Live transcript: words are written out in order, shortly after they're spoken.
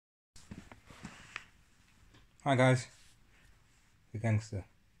Hi guys, the gangster.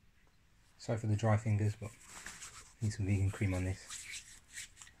 Sorry for the dry fingers, but need some vegan cream on this.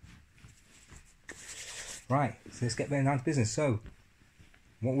 Right, so let's get down to business. So,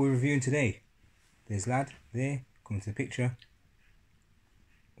 what we're reviewing today. There's lad there, coming to the picture.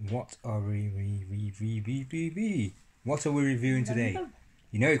 What are we reviewing today?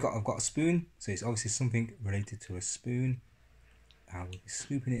 You know I've got a spoon, so it's obviously something related to a spoon. I will be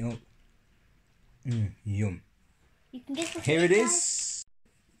scooping it up. Yum. You can get Here it is.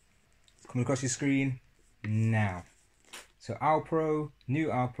 It's coming across your screen now. So Alpro, new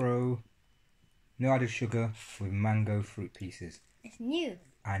Alpro, no added sugar with mango fruit pieces. It's new.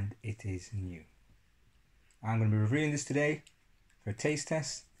 And it is new. I'm going to be reviewing this today for a taste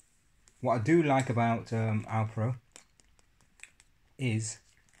test. What I do like about Alpro is,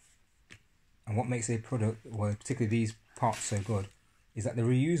 and what makes a product, well, particularly these pots, so good, is that they're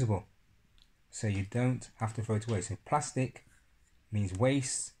reusable. So you don't have to throw it away. So plastic means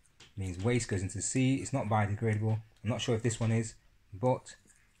waste goes into the sea. It's not biodegradable. I'm not sure if this one is, but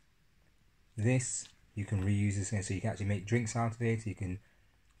this you can reuse this in, so you can actually make drinks out of it. You can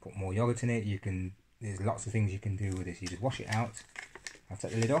put more yogurt in it. There's lots of things you can do with this. You just wash it out. I'll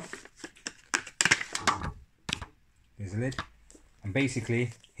take the lid off. There's the lid, and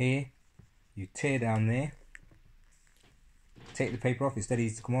basically here you tear down there. Take the paper off. It's dead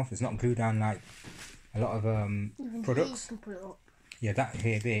easy to come off. It's not glued down like a lot of products. Yeah, that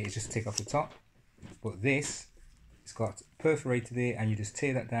here there is just take off the top, but this, it's got perforated there, and you just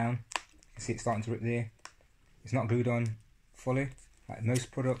tear that down. You see it's starting to rip there. It's not glued on fully like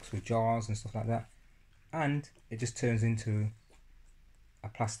most products with jars and stuff like that, and it just turns into a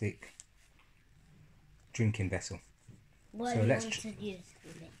plastic drinking vessel. Well, so let's use it.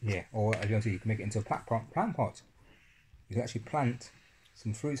 Yeah, or if you want to, you can make it into a plant pot. You can actually plant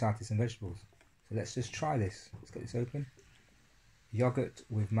some fruits out of some vegetables. So let's just try this. Let's get this open. Yogurt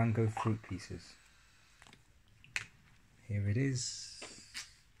with mango fruit pieces. Here it is.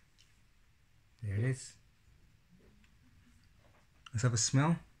 There it is. Let's have a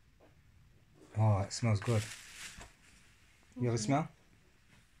smell. Oh, it smells good. You have a smell?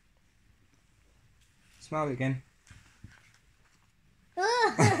 Smell it again.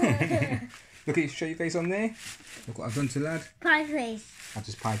 Look at you, show your face on there. Look what I've done to lad. Pie face. I've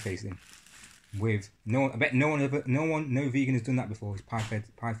just pie faced him with no vegan has done that before. He's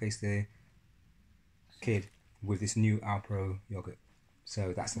pie faced the kid with this new Alpro yogurt.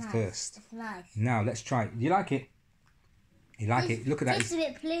 So that's the first. It's nice. Now let's try it. Do you like it? You like it? Look at that. It's a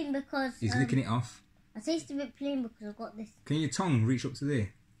bit plain because He's licking it off. I taste a bit plain because I've got this. Can your tongue reach up to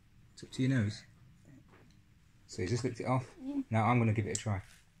there? It's up to your nose. So he's just licked it off. Now I'm going to give it a try.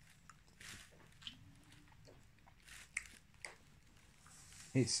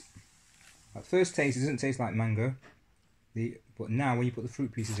 It's at first taste, it doesn't taste like mango. But now when you put the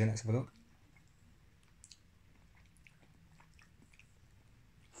fruit pieces in, let's have a look.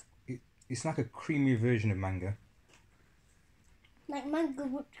 It's like a creamy version of mango. Like mango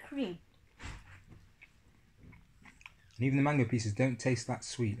whipped cream. And even the mango pieces don't taste that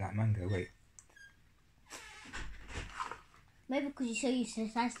sweet like mango. Wait. Maybe because you're so used to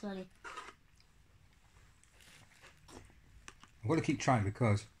the slowly. I've got to keep trying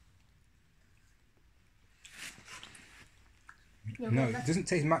because no, it doesn't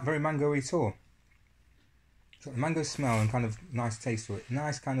taste very mango-y at all. It's got a mango smell and kind of nice taste to it.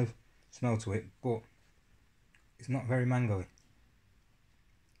 Nice kind of smell to it, but it's not very mango-y.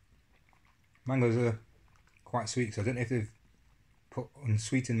 Mangoes are quite sweet, so I don't know if they've put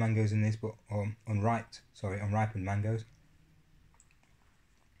unsweetened mangoes in this, but unripened mangoes.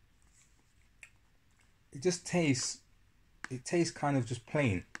 It just tastes. It tastes kind of just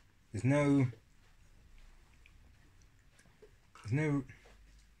plain. There's no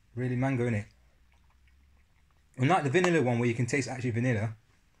really mango in it. Unlike the vanilla one where you can taste actually vanilla,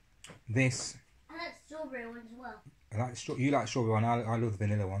 this. I like strawberry one as well. You like strawberry one. I love the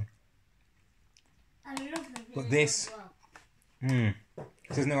vanilla one. I love the vanilla But this, as well.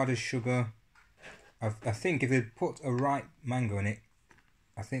 There's no added sugar. I think if they put a ripe mango in it,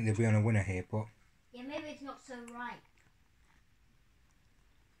 I think they'd be on a winner here. But yeah, maybe it's not so ripe.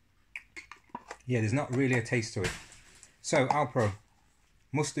 yeah, there's not really a taste to it. So Alpro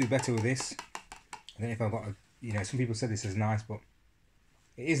must do better with this. I don't know if I've got some people said this is nice, but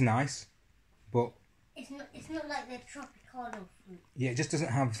it is nice, but it's not like the Tropicana fruit. Yeah, it just doesn't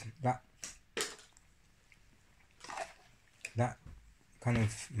have that kind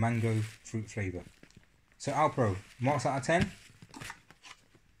of mango fruit flavour. So Alpro, marks out of 10?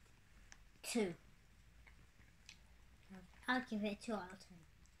 2. I'll give it a 2 out of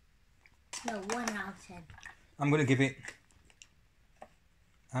 10. No, 1 out of 10. I'm going to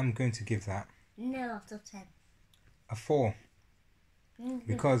give that Nil out of 10. a 4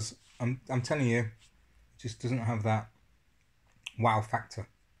 because I'm telling you, it just doesn't have that wow factor.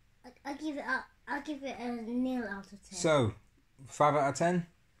 I give it a nil out of 10. So 5 out of 10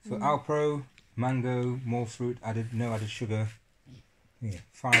 for Alpro, mango, more fruit added, no added sugar. Yeah,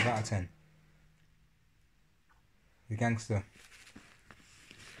 5 out of 10. The gangster.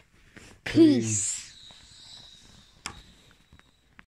 Peace.